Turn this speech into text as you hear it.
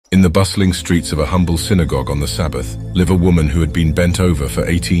In the bustling streets of a humble synagogue on the Sabbath lived a woman who had been bent over for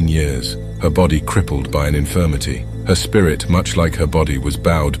 18 years, her body crippled by an infirmity. Her spirit, much like her body, was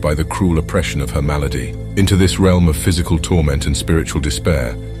bowed by the cruel oppression of her malady. Into this realm of physical torment and spiritual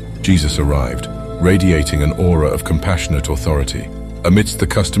despair, Jesus arrived, radiating an aura of compassionate authority. Amidst the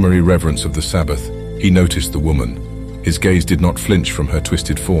customary reverence of the Sabbath, he noticed the woman. His gaze did not flinch from her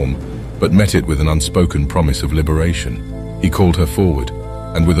twisted form, but met it with an unspoken promise of liberation. He called her forward,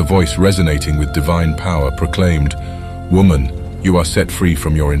 and with a voice resonating with divine power proclaimed, "Woman, you are set free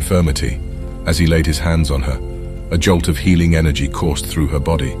from your infirmity." As he laid his hands on her, a jolt of healing energy coursed through her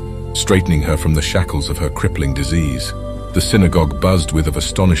body, straightening her from the shackles of her crippling disease. The synagogue buzzed with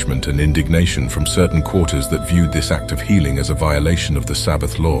astonishment and indignation from certain quarters that viewed this act of healing as a violation of the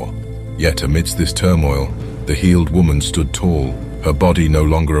Sabbath law. Yet amidst this turmoil, the healed woman stood tall, her body no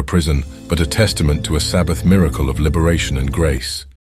longer a prison, but a testament to a Sabbath miracle of liberation and grace.